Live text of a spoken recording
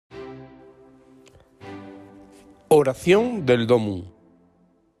Oración del DOMUND.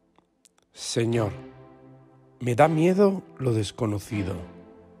 Señor, me da miedo lo desconocido.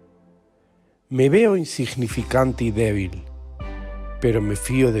 Me veo insignificante y débil, pero me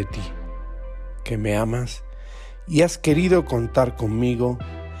fío de ti, que me amas y has querido contar conmigo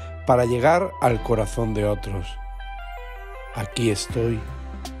para llegar al corazón de otros. Aquí estoy,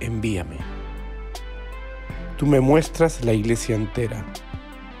 envíame. Tú me muestras la Iglesia entera,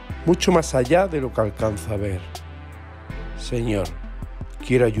 mucho más allá de lo que alcanzo a ver. Señor,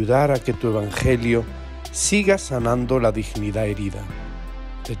 quiero ayudar a que tu Evangelio siga sanando la dignidad herida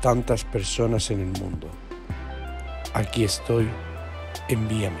de tantas personas en el mundo. Aquí estoy,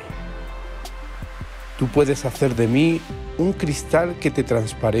 envíame. Tú puedes hacer de mí un cristal que te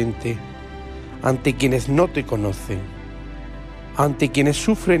transparente ante quienes no te conocen, ante quienes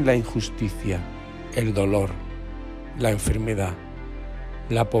sufren la injusticia, el dolor, la enfermedad,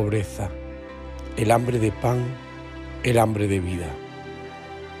 la pobreza, el hambre de pan, el hambre de vida.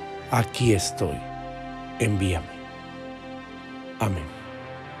 Aquí estoy, envíame. Amén.